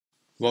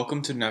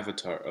Welcome to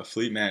Navotar, a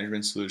fleet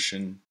management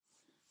solution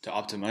to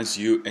optimize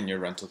you and your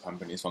rental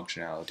company's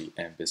functionality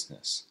and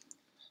business.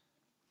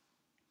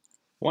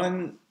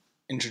 When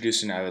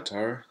introduced to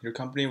Navotar, your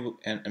company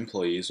and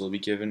employees will be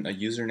given a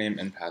username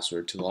and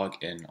password to log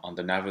in on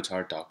the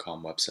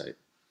navotar.com website.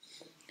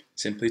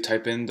 Simply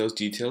type in those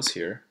details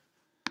here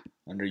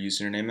under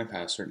username and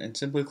password and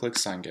simply click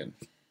Sign In.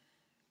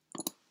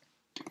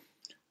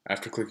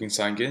 After clicking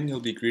Sign In, you'll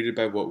be greeted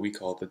by what we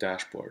call the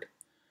dashboard.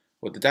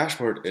 What the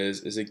dashboard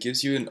is it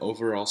gives you an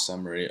overall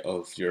summary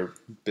of your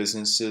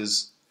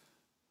business's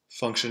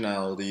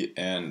functionality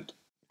and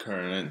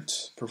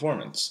current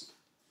performance.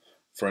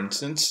 For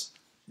instance,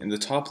 in the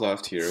top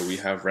left here, we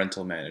have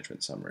rental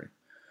management summary.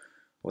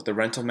 What the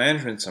rental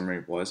management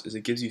summary is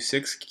it gives you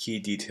 6 key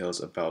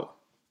details about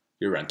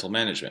your rental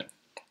management.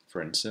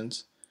 For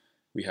instance,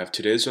 we have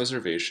today's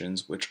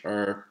reservations, which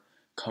are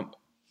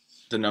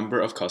the number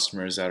of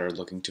customers that are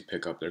looking to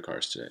pick up their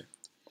cars today.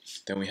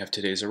 Then we have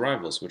today's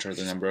arrivals, which are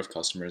the number of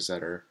customers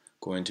that are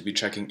going to be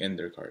checking in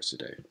their cars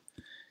today.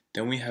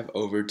 Then we have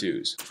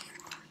overdues.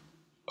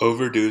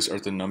 Overdues are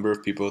the number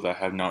of people that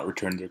have not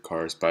returned their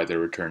cars by their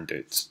return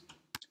dates.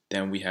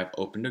 Then we have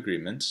opened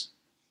agreements,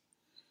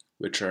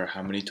 which are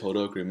how many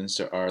total agreements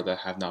there are that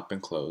have not been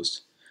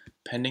closed.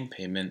 Pending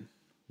payment,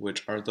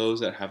 which are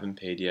those that haven't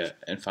paid yet.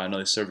 And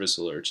finally, service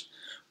alerts,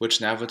 which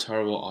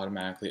Navotar will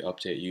automatically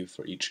update you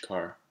for each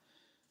car,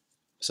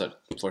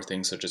 for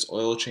things such as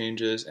oil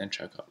changes and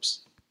checkups.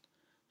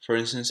 For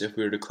instance, if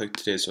we were to click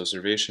today's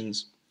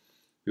reservations,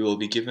 we will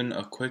be given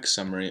a quick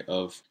summary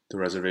of the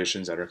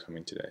reservations that are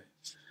coming today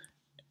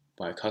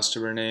by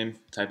customer name,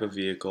 type of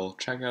vehicle,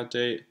 checkout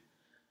date,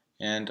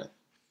 and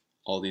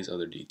all these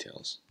other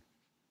details.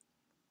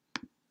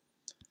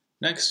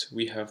 Next,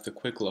 we have the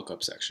quick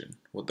lookup section.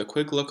 What the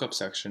quick lookup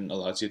section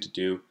allows you to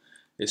do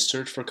is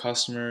search for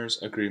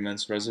customers,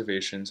 agreements,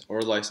 reservations,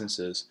 or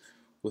licenses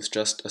with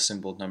just a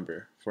simple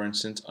number. For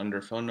instance,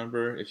 under phone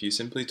number, if you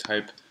simply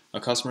type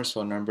a customer's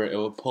phone number, it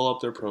will pull up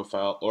their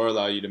profile or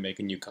allow you to make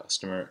a new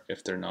customer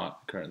if they're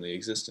not currently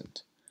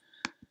existent.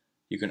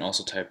 You can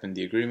also type in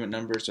the agreement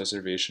numbers,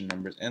 reservation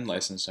numbers, and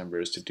license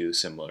numbers to do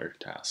similar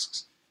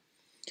tasks.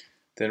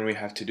 Then we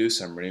have to-do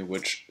summary,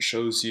 which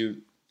shows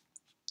you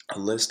a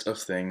list of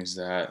things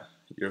that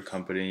your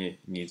company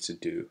needs to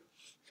do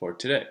for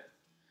today,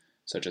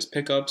 such as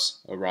pickups,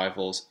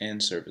 arrivals,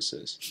 and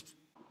services.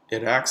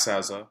 It acts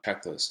as a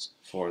checklist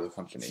for the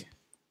company.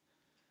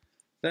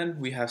 Then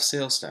we have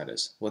sales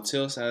status. What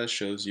sales status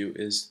shows you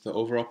is the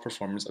overall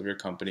performance of your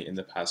company in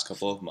the past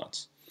couple of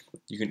months.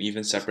 You can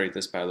even separate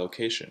this by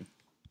location,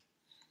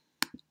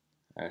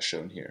 as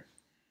shown here.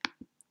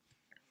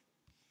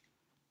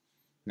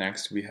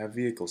 Next, we have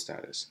vehicle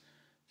status.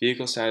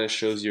 Vehicle status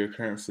shows your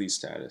current fleet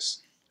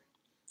status,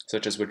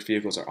 such as which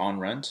vehicles are on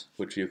rent,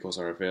 which vehicles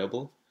are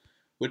available,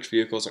 which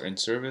vehicles are in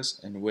service,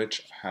 and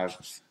which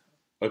have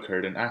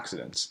occurred in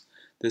accidents.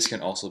 This can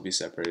also be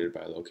separated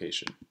by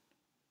location.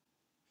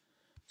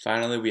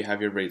 Finally, we have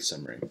your rate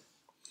summary.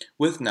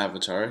 With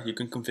Navotar, you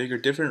can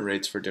configure different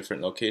rates for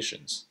different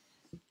locations,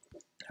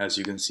 as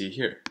you can see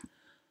here.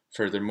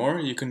 Furthermore,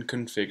 you can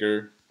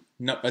configure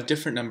a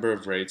different number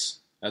of rates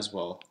as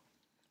well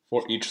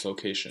for each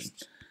location,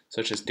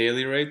 such as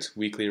daily rates,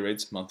 weekly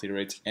rates, monthly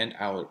rates, and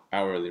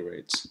hourly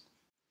rates.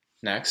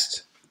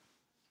 Next,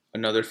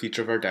 another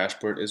feature of our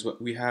dashboard is what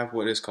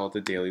is called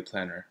the daily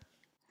planner.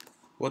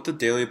 What the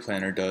daily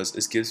planner does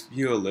is gives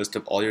you a list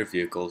of all your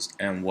vehicles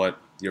and what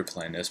your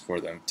plan is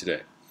for them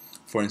today.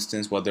 For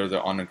instance, whether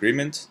they're on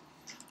agreement,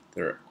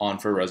 they're on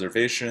for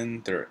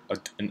reservation, they're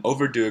an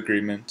overdue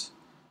agreement,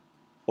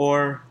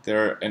 or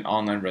they're an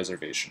online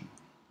reservation.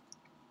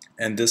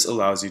 And this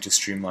allows you to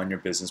streamline your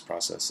business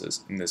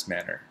processes in this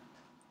manner.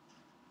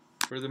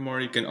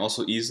 Furthermore, you can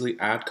also easily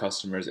add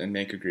customers and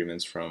make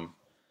agreements from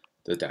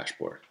the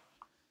dashboard.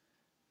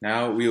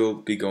 Now we will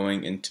be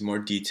going into more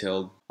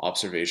detailed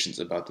observations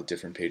about the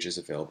different pages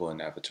available in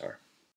Navotar.